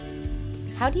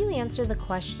How do you answer the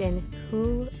question,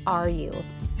 who are you?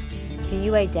 Do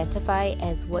you identify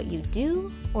as what you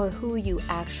do or who you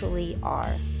actually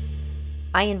are?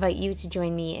 I invite you to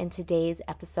join me in today's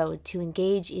episode to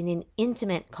engage in an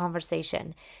intimate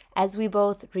conversation as we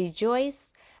both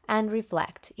rejoice and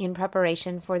reflect in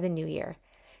preparation for the new year.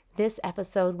 This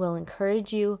episode will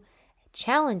encourage you,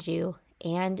 challenge you,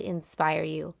 and inspire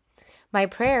you. My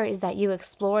prayer is that you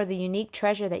explore the unique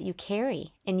treasure that you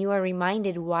carry and you are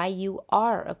reminded why you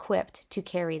are equipped to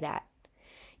carry that.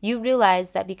 You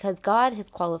realize that because God has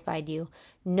qualified you,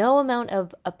 no amount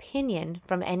of opinion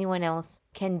from anyone else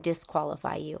can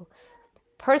disqualify you.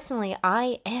 Personally,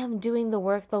 I am doing the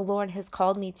work the Lord has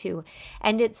called me to,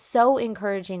 and it's so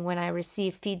encouraging when I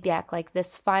receive feedback like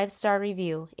this 5-star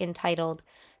review entitled,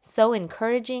 "So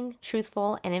Encouraging,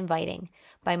 Truthful, and Inviting"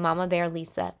 by Mama Bear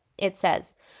Lisa. It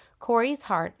says, "Corey's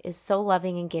heart is so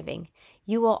loving and giving.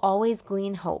 You will always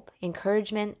glean hope,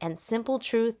 encouragement, and simple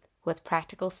truth with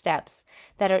practical steps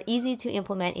that are easy to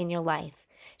implement in your life.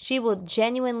 She will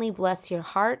genuinely bless your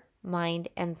heart, mind,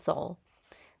 and soul."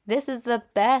 This is the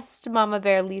best, Mama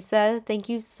Bear Lisa. Thank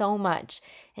you so much.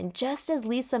 And just as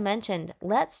Lisa mentioned,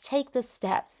 let's take the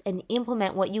steps and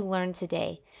implement what you learned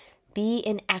today. Be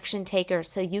an action taker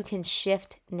so you can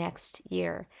shift next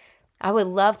year. I would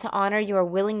love to honor your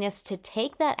willingness to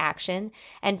take that action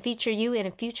and feature you in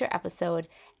a future episode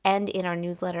and in our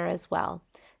newsletter as well.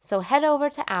 So head over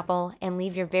to Apple and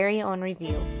leave your very own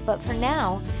review. But for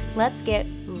now, let's get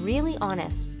really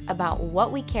honest about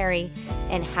what we carry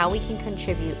and how we can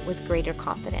contribute with greater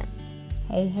confidence.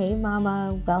 Hey,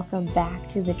 Mama. Welcome back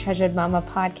to the Treasured Mama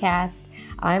podcast.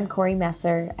 I'm Corey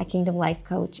Messer, a Kingdom Life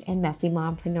Coach and messy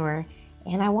mompreneur.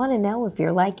 And I want to know if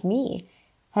you're like me.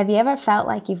 Have you ever felt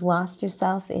like you've lost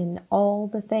yourself in all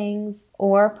the things?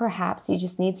 Or perhaps you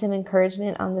just need some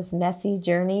encouragement on this messy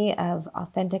journey of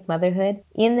authentic motherhood?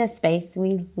 In this space,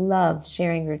 we love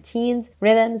sharing routines,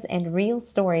 rhythms, and real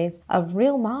stories of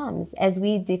real moms as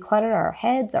we declutter our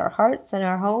heads, our hearts, and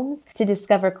our homes to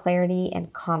discover clarity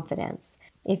and confidence.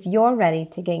 If you're ready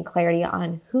to gain clarity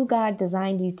on who God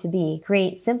designed you to be,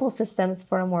 create simple systems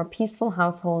for a more peaceful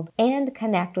household, and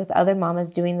connect with other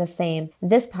mamas doing the same,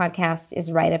 this podcast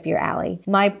is right up your alley.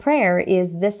 My prayer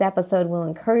is this episode will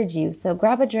encourage you, so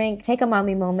grab a drink, take a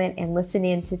mommy moment, and listen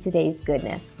in to today's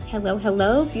goodness.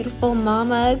 Hello, beautiful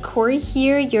mama. Corey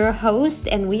here, your host,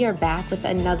 and we are back with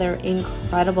another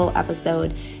incredible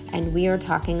episode, and we are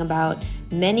talking about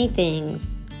many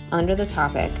things under the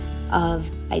topic of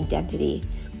identity.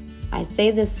 I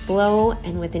say this slow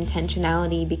and with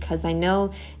intentionality because I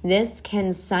know this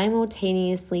can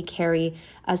simultaneously carry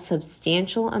a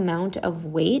substantial amount of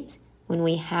weight when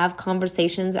we have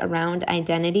conversations around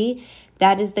identity.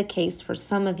 That is the case for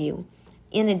some of you.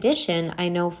 In addition, I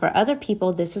know for other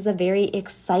people, this is a very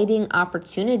exciting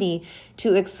opportunity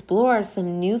to explore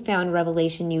some newfound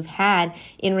revelation you've had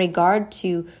in regard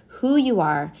to who you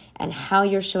are and how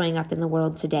you're showing up in the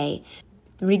world today.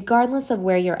 Regardless of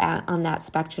where you're at on that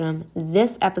spectrum,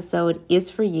 this episode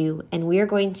is for you, and we are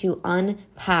going to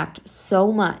unpack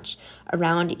so much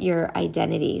around your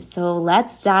identity. So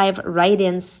let's dive right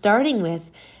in, starting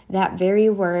with that very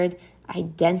word,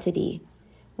 identity.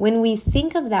 When we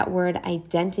think of that word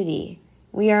identity,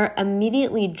 we are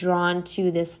immediately drawn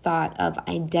to this thought of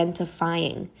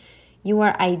identifying. You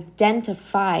are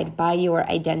identified by your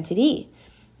identity.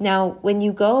 Now, when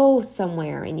you go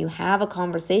somewhere and you have a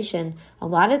conversation, a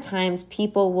lot of times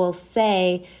people will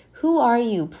say, "Who are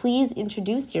you? Please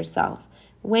introduce yourself,"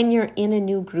 when you're in a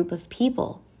new group of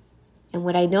people. And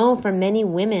what I know from many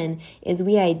women is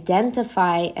we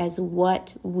identify as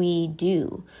what we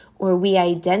do, or we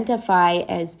identify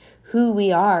as who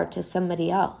we are to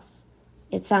somebody else.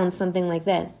 It sounds something like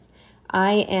this.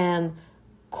 I am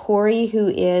Corey, who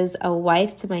is a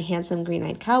wife to my handsome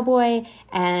green-eyed cowboy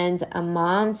and a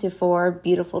mom to 4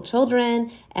 beautiful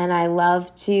children, and I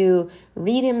love to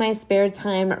read in my spare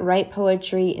time, write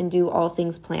poetry, and do all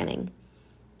things planning.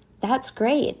 That's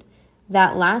great.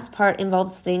 That last part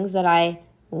involves things that I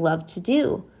love to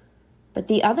do. But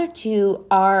the other two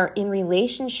are in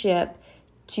relationship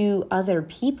to other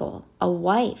people, a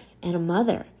wife and a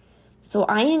mother. So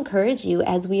I encourage you,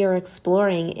 as we are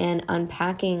exploring and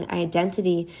unpacking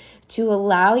identity, to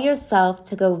allow yourself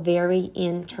to go very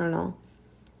internal,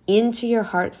 into your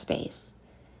heart space,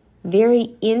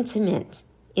 very intimate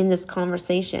in this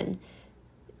conversation.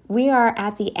 We are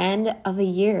at the end of a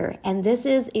year, and this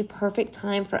is a perfect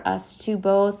time for us to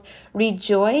both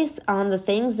rejoice on the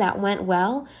things that went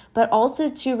well, but also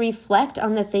to reflect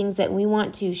on the things that we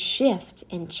want to shift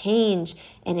and change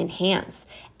and enhance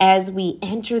as we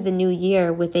enter the new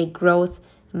year with a growth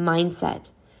mindset,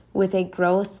 with a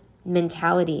growth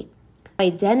mentality.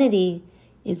 Identity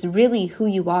is really who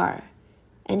you are.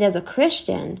 And as a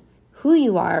Christian, who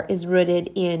you are is rooted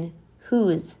in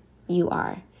whose you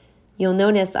are. You'll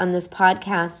notice on this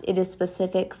podcast, it is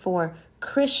specific for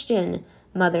Christian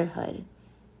motherhood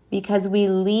because we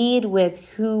lead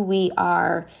with who we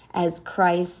are as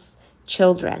Christ's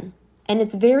children. And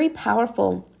it's very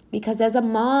powerful because as a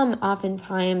mom,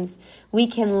 oftentimes we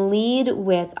can lead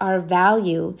with our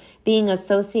value being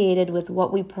associated with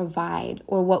what we provide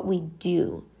or what we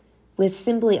do, with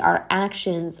simply our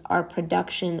actions, our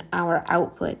production, our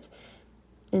output.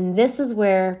 And this is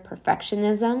where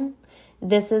perfectionism,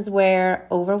 this is where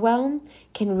overwhelm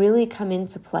can really come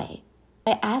into play.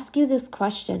 I ask you this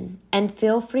question, and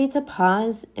feel free to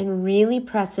pause and really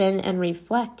press in and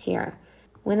reflect here.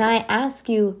 When I ask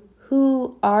you,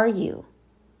 who are you,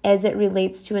 as it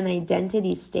relates to an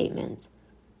identity statement?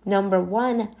 Number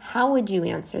one, how would you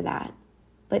answer that?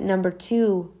 But number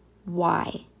two,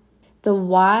 why? The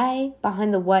why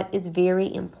behind the what is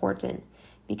very important.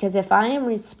 Because if I am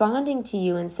responding to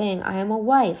you and saying, I am a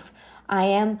wife, I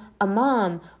am a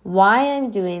mom, why I'm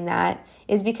doing that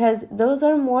is because those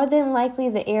are more than likely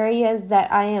the areas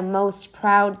that I am most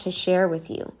proud to share with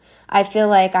you. I feel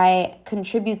like I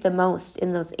contribute the most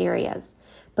in those areas.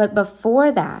 But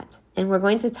before that, and we're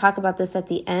going to talk about this at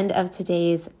the end of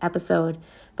today's episode,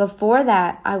 before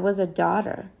that, I was a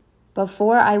daughter.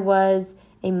 Before I was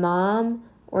a mom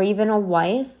or even a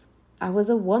wife, I was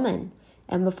a woman.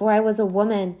 And before I was a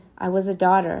woman, I was a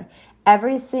daughter.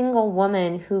 Every single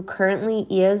woman who currently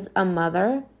is a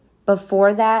mother,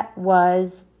 before that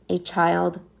was a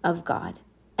child of God.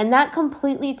 And that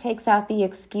completely takes out the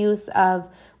excuse of,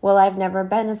 well, I've never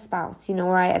been a spouse,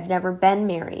 or I've never been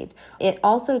married. It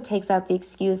also takes out the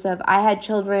excuse of, I had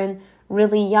children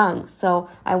really young, so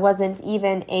I wasn't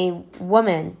even a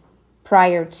woman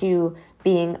prior to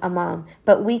being a mom.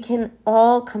 But we can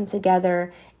all come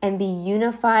together and be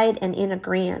unified and in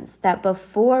agreement that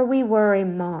before we were a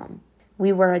mom,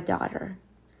 we were a daughter,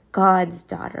 God's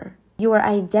daughter. Your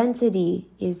identity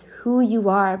is who you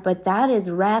are, but that is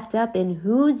wrapped up in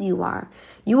whose you are.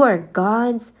 You are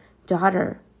God's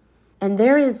daughter. And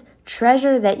there is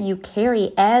treasure that you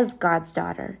carry as God's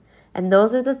daughter. And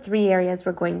those are the three areas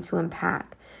we're going to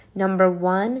unpack. Number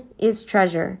one is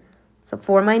treasure. So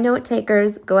for my note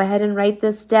takers, go ahead and write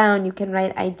this down. You can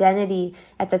write identity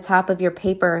at the top of your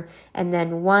paper. And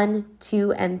then 1,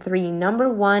 2, and 3. Number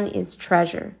one is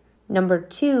treasure. Number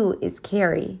two is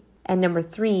carry. And number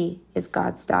three is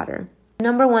God's daughter.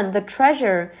 Number one, the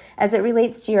treasure as it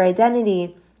relates to your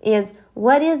identity is,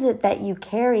 what is it that you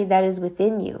carry that is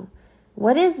within you?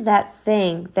 What is that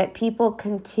thing that people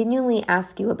continually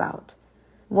ask you about?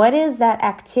 What is that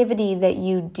activity that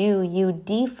you do, you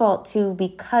default to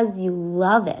because you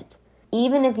love it?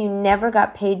 Even if you never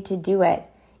got paid to do it,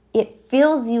 it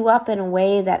fills you up in a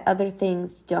way that other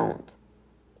things don't.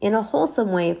 In a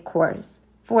wholesome way, of course.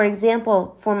 For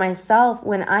example, for myself,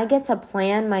 when I get to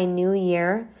plan my new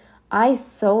year, I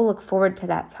so look forward to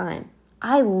that time.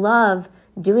 I love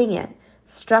doing it.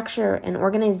 Structure and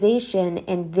organization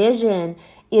and vision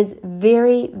is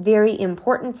very, very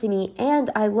important to me, and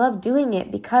I love doing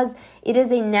it because it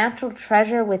is a natural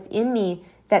treasure within me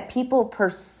that people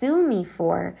pursue me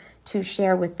for to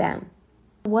share with them.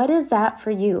 What is that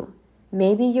for you?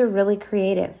 Maybe you're really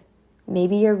creative.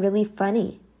 Maybe you're really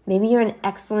funny. Maybe you're an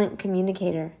excellent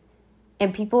communicator.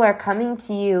 And people are coming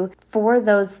to you for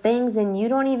those things and you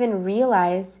don't even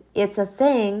realize it's a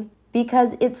thing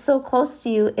because it's so close to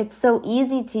you, it's so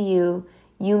easy to you,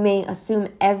 you may assume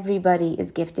everybody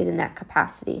is gifted in that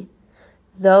capacity.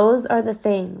 Those are the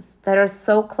things that are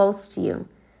so close to you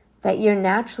that you're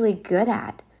naturally good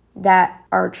at, that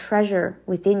are treasure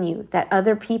within you, that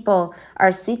other people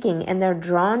are seeking and they're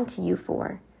drawn to you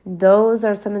for. Those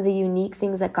are some of the unique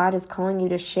things that God is calling you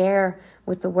to share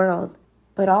with the world.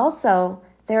 But also,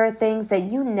 there are things that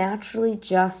you naturally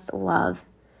just love.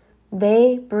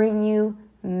 They bring you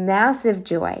massive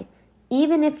joy,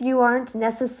 even if you aren't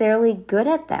necessarily good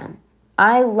at them.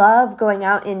 I love going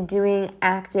out and doing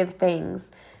active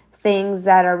things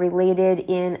that are related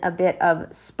in a bit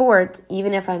of sport,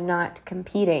 even if I'm not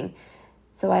competing.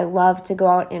 So I love to go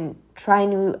out and try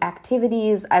new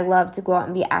activities. I love to go out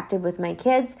and be active with my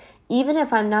kids, even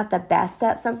if I'm not the best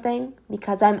at something,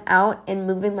 because I'm out and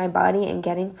moving my body and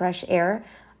getting fresh air,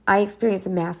 I experience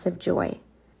massive joy.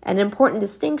 An important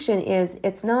distinction is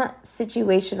it's not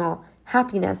situational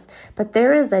happiness, but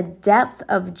there is a depth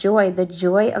of joy, the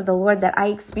joy of the Lord that I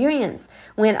experience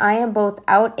when I am both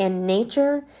out in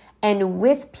nature and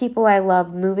with people I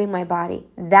love moving my body.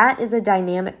 That is a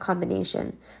dynamic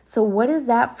combination. So what is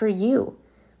that for you?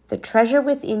 The treasure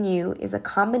within you is a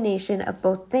combination of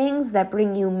both things that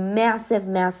bring you massive,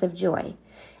 massive joy,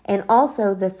 and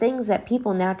also the things that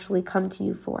people naturally come to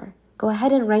you for. Go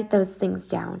ahead and write those things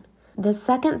down. The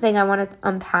second thing I want to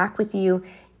unpack with you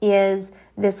is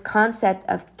this concept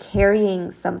of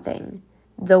carrying something,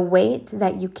 the weight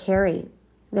that you carry.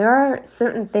 There are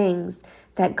certain things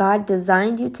that God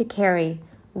designed you to carry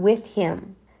with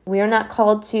Him. We are not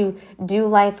called to do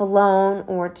life alone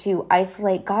or to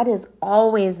isolate. God is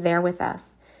always there with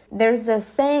us. There's this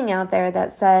saying out there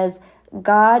that says,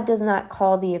 God does not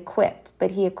call the equipped,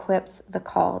 but He equips the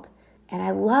called. And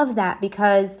I love that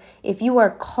because if you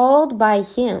are called by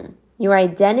Him, your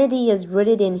identity is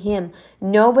rooted in Him.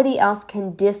 Nobody else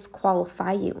can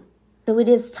disqualify you. So it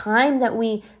is time that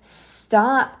we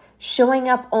stop showing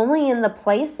up only in the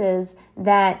places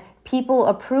that people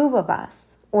approve of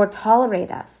us or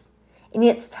tolerate us. And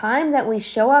it's time that we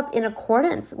show up in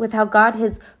accordance with how God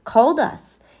has called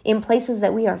us in places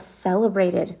that we are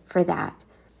celebrated for that.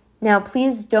 Now,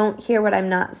 please don't hear what I'm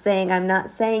not saying. I'm not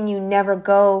saying you never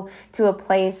go to a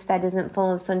place that isn't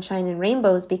full of sunshine and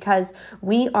rainbows, because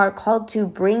we are called to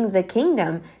bring the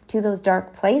kingdom to those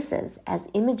dark places as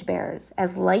image bearers,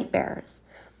 as light bearers.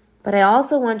 But I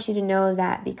also want you to know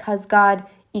that because God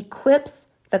equips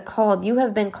the called, you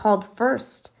have been called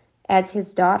first as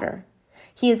His daughter.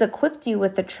 He has equipped you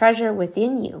with the treasure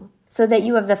within you so that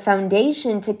you have the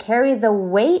foundation to carry the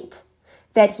weight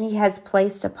that He has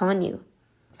placed upon you.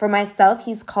 For myself,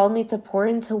 He's called me to pour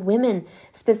into women,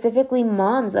 specifically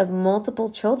moms of multiple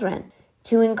children,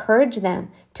 to encourage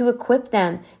them, to equip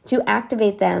them, to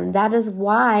activate them. That is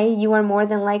why you are more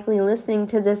than likely listening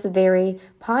to this very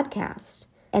podcast.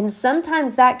 And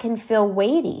sometimes that can feel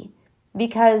weighty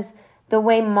because the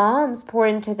way moms pour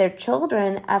into their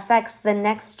children affects the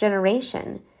next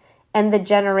generation and the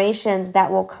generations that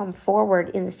will come forward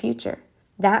in the future.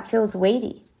 That feels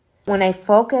weighty. When I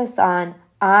focus on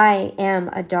I am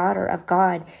a daughter of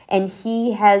God and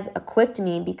He has equipped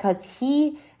me because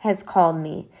He has called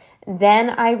me, then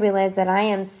I realize that I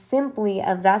am simply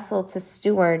a vessel to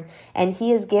steward, and He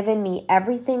has given me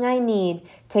everything I need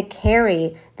to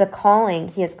carry the calling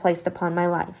He has placed upon my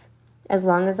life, as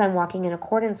long as I'm walking in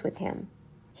accordance with Him.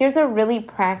 Here's a really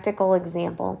practical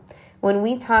example. When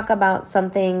we talk about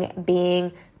something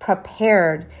being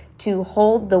prepared to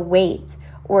hold the weight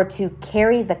or to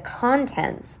carry the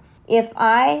contents, if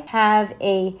I have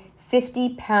a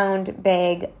 50-pound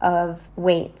bag of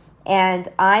weights and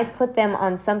I put them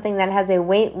on something that has a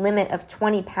weight limit of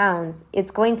 20 pounds,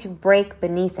 it's going to break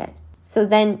beneath it. So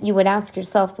then you would ask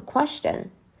yourself the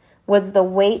question, was the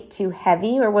weight too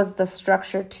heavy or was the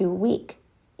structure too weak?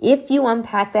 If you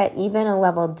unpack that even a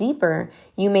level deeper,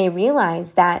 you may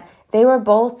realize that they were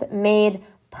both made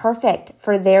perfect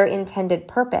for their intended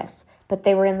purpose, but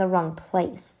they were in the wrong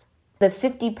place. The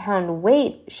 50-pound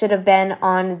weight should have been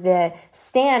on the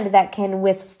stand that can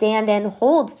withstand and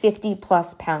hold 50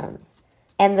 plus pounds.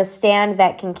 And the stand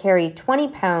that can carry 20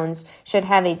 pounds should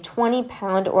have a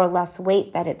 20-pound or less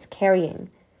weight that it's carrying.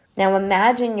 Now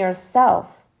envision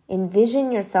yourself,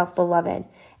 beloved,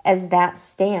 as that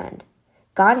stand.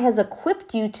 God has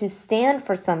equipped you to stand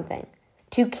for something,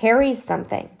 to carry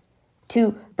something,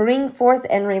 to bring forth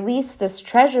and release this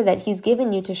treasure that He's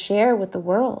given you to share with the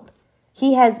world.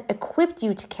 He has equipped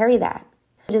you to carry that.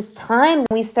 It is time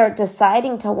we start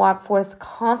deciding to walk forth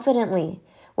confidently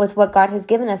with what God has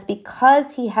given us.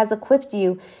 Because He has equipped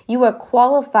you, you are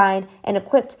qualified and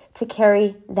equipped to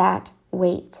carry that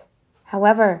weight.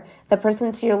 However, the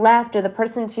person to your left or the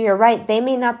person to your right, they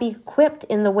may not be equipped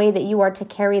in the way that you are to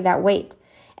carry that weight.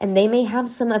 And they may have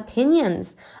some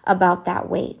opinions about that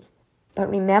weight. But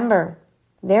remember,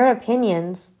 their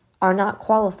opinions are not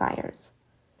qualifiers.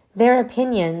 Their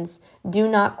opinions do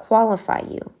not qualify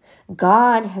you.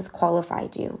 God has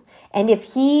qualified you. And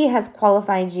if He has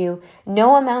qualified you,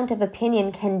 no amount of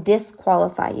opinion can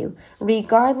disqualify you,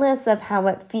 regardless of how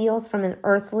it feels from an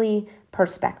earthly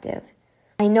perspective.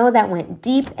 I know that went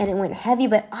deep and it went heavy,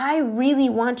 but I really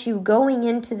want you going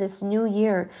into this new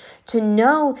year to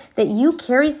know that you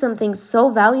carry something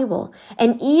so valuable.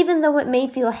 And even though it may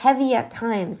feel heavy at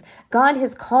times, God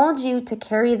has called you to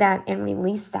carry that and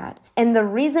release that. And the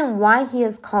reason why He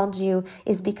has called you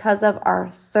is because of our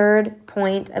third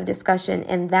point of discussion,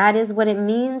 and that is what it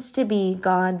means to be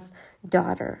God's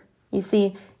daughter. You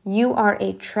see, you are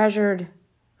a treasured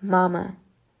mama,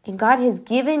 and God has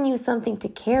given you something to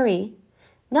carry,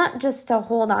 not just to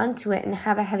hold on to it and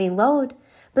have a heavy load,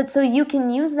 but so you can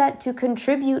use that to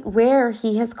contribute where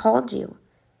He has called you.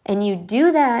 And you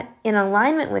do that in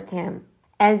alignment with Him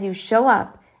as you show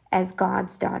up as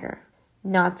God's daughter.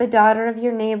 not the daughter of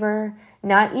your neighbor,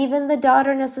 not even the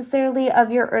daughter necessarily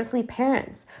of your earthly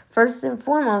parents. First and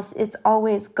foremost, it's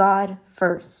always God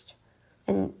first.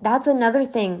 And that's another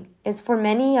thing, is for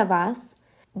many of us,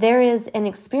 there is an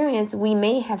experience we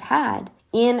may have had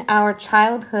in our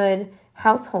childhood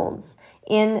households,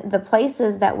 in the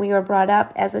places that we were brought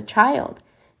up as a child.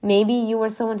 Maybe you were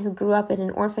someone who grew up in an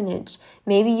orphanage.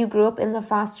 Maybe you grew up in the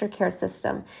foster care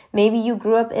system. Maybe you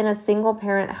grew up in a single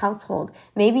parent household.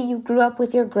 Maybe you grew up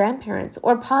with your grandparents,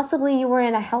 or possibly you were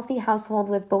in a healthy household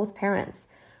with both parents.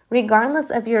 Regardless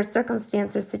of your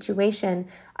circumstance or situation,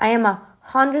 I am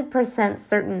 100%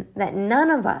 certain that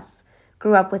none of us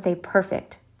grew up with a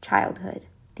perfect childhood,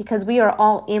 because we are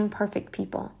all imperfect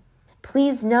people.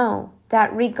 Please know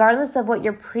that regardless of what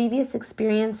your previous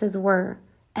experiences were,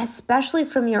 especially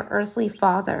from your earthly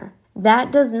father,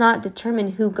 that does not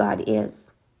determine who God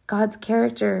is. God's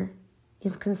character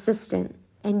is consistent,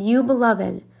 and you,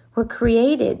 beloved, were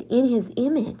created in his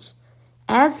image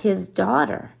as his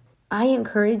daughter. I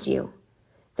encourage you,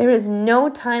 there is no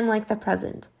time like the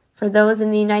present. For those in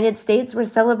the United States, we're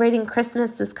celebrating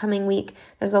Christmas this coming week.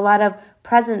 There's a lot of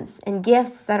presents and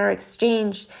gifts that are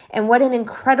exchanged. And what an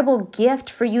incredible gift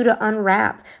for you to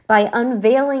unwrap by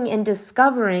unveiling and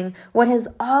discovering what has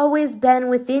always been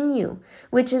within you,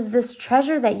 which is this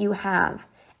treasure that you have,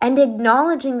 and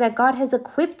acknowledging that God has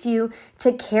equipped you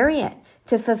to carry it,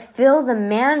 to fulfill the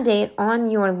mandate on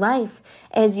your life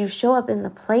as you show up in the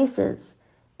places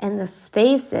and the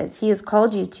spaces he has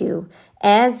called you to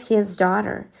as his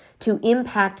daughter, to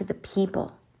impact the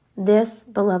people. This,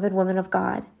 beloved woman of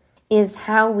God, is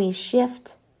how we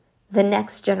shift the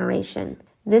next generation.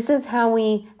 This is how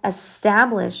we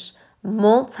establish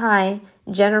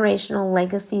multi-generational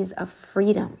legacies of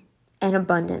freedom and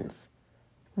abundance.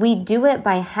 We do it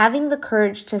by having the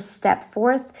courage to step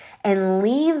forth and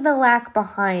leave the lack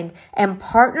behind and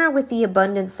partner with the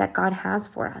abundance that God has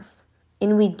for us.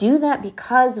 And we do that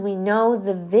because we know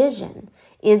the vision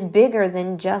is bigger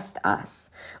than just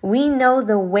us. We know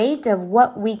the weight of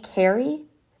what we carry,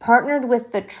 partnered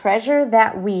with the treasure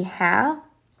that we have,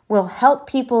 will help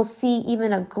people see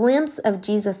even a glimpse of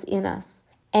Jesus in us,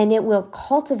 and it will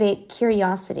cultivate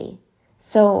curiosity.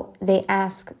 So they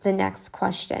ask the next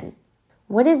question: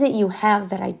 what is it you have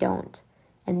that I don't?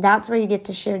 And that's where you get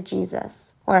to share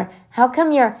Jesus. Or, how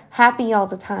come you're happy all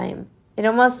the time? It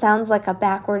almost sounds like a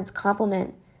backwards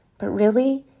compliment, but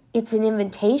really, it's an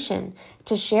invitation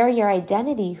to share your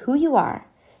identity, who you are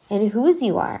and whose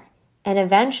you are, and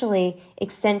eventually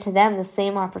extend to them the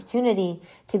same opportunity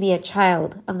to be a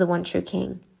child of the one true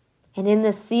King. And in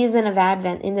the season of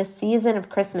Advent, in the season of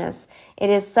Christmas, it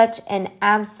is such an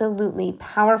absolutely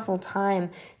powerful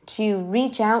time to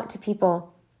reach out to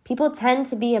people. People tend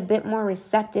to be a bit more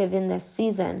receptive in this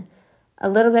season, a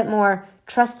little bit more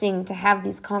trusting to have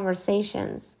these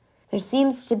conversations. There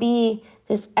seems to be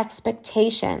this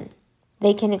expectation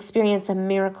they can experience a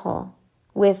miracle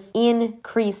with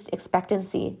increased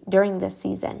expectancy during this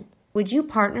season. Would you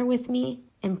partner with me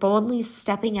in boldly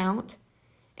stepping out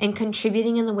and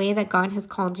contributing in the way that God has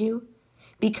called you?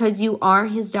 Because you are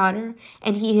his daughter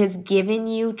and he has given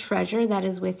you treasure that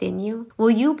is within you.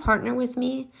 Will you partner with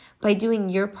me by doing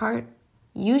your part?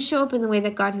 You show up in the way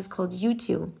that God has called you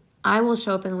to. I will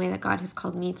show up in the way that God has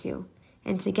called me to.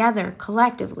 And together,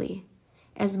 collectively,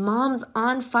 as moms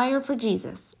on fire for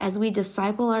Jesus, as we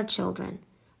disciple our children,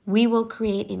 we will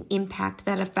create an impact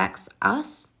that affects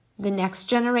us, the next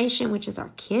generation, which is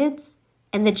our kids,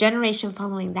 and the generation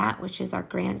following that, which is our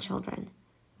grandchildren.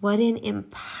 What an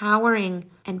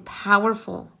empowering and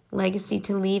powerful legacy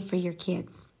to leave for your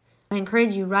kids. I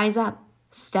encourage you, rise up,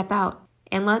 step out,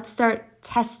 and let's start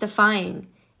testifying,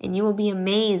 and you will be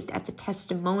amazed at the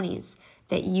testimonies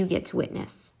that you get to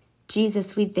witness.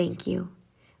 Jesus, we thank you.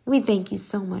 We thank you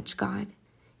so much, God.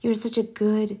 You're such a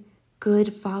good,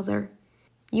 good Father.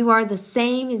 You are the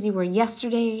same as you were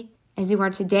yesterday, as you are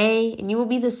today, and you will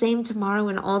be the same tomorrow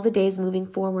and all the days moving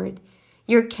forward.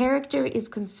 Your character is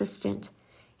consistent.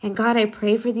 And God, I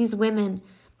pray for these women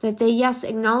that they, yes,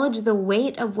 acknowledge the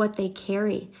weight of what they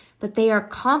carry, but they are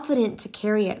confident to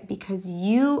carry it because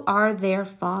you are their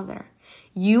Father.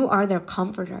 You are their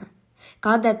comforter.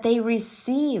 God, that they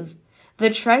receive the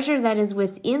treasure that is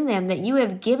within them, that you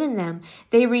have given them.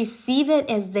 They receive it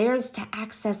as theirs to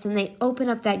access, and they open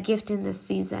up that gift in this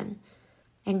season.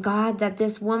 And God, that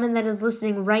this woman that is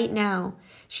listening right now,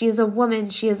 she is a woman,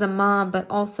 she is a mom, but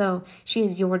also she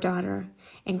is your daughter.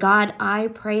 And God, I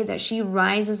pray that she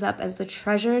rises up as the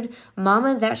treasured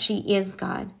mama that she is,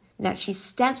 God, that she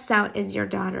steps out as your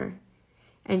daughter.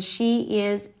 And she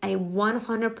is a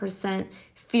 100%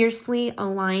 fiercely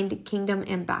aligned kingdom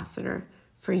ambassador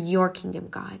for your kingdom,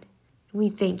 God. We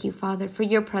thank you, Father, for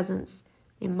your presence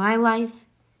in my life,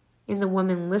 in the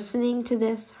woman listening to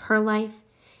this, her life,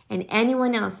 and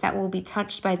anyone else that will be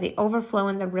touched by the overflow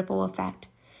and the ripple effect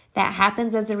that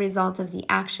happens as a result of the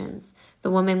actions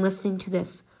the woman listening to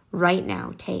this right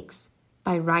now takes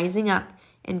by rising up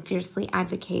and fiercely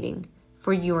advocating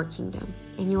for your kingdom.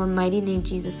 In your mighty name,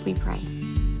 Jesus, we pray.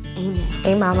 Amen.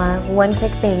 Hey mama, one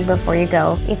quick thing before you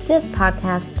go. If this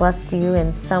podcast blessed you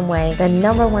in some way, the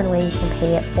number one way you can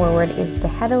pay it forward is to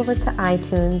head over to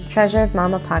iTunes, Treasured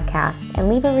Mama Podcast, and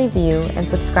leave a review and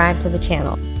subscribe to the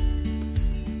channel.